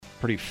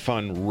pretty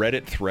fun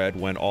Reddit thread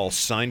went all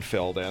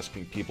Seinfeld,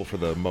 asking people for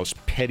the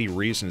most petty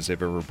reasons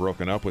they've ever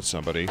broken up with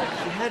somebody. She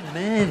had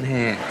man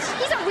hands.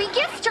 He's a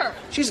regifter.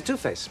 She's a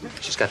two-face.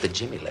 She's got the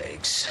Jimmy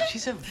legs.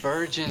 She's a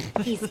virgin.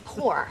 He's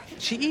poor.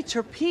 She eats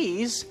her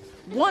peas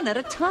one at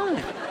a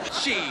time.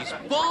 She's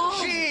bald.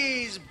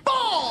 She's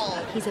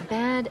bald! He's a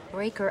bad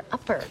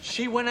breaker-upper.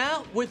 She went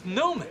out with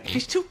Newman.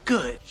 He's too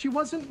good. She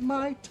wasn't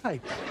my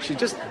type. She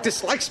just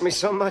dislikes me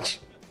so much.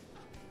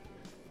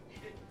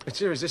 It's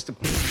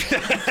irresistible.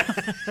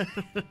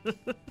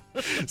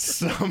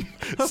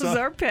 Those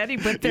are petty,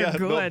 but they're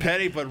good. No,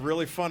 petty, but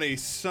really funny.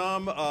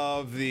 Some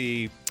of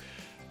the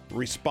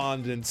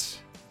respondents,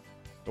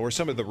 or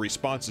some of the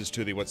responses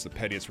to the "What's the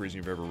pettiest reason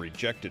you've ever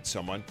rejected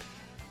someone?"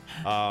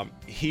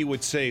 He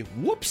would say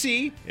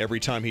 "whoopsie" every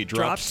time he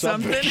dropped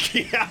something.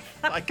 Yeah,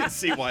 I can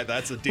see why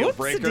that's a deal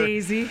breaker.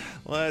 Whoopsie-daisy.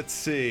 Let's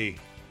see.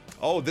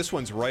 Oh, this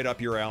one's right up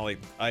your alley.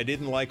 I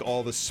didn't like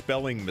all the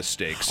spelling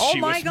mistakes Oh she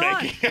my was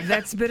God, making.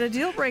 that's been a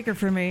deal breaker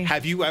for me.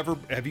 Have you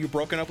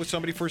broken up with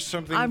somebody for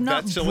something I've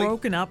not that silly?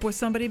 broken up with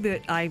somebody,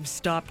 but I've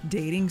stopped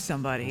dating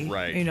somebody.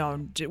 Right. You know,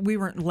 we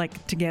weren't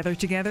like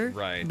together.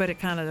 Right. But it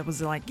kind of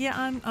was like, yeah,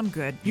 I'm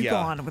good. You go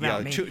on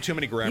without me. Too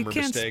many grammar you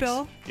can't mistakes.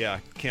 Spell? Yeah,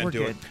 can't We're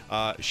do good.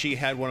 it. She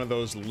had one of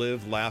those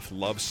live, laugh,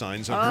 love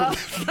signs on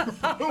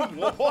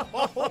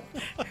her.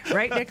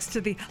 Right next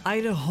to the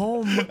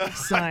Idaho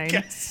sign.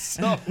 Guess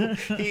so.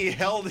 He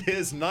held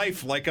his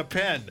knife like a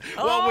pen.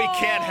 Well, we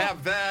can't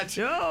have that.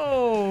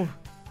 No.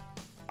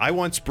 I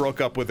once broke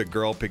up with a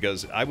girl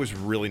because I was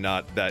really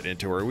not that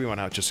into her. We went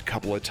out just a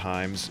couple of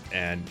times,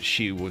 and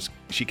she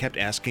kept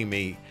asking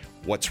me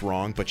what's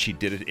wrong, but she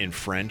did it in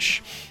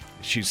French.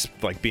 She's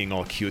like being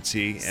all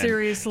cutesy. And,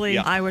 Seriously,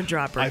 yeah, I would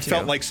drop her I too.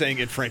 felt like saying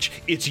in French,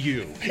 "It's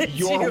you.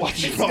 You're you.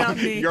 what's It's wrong. not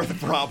me." You're the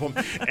problem."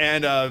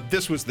 And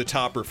this was the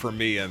topper for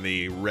me in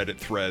the Reddit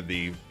thread,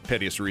 the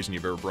pettiest reason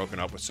you've ever broken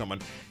up with someone.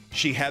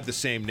 She had the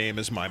same name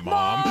as my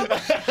mom.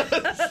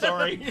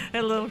 Sorry.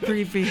 A little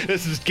creepy.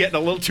 This is getting a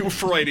little too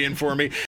Freudian for me.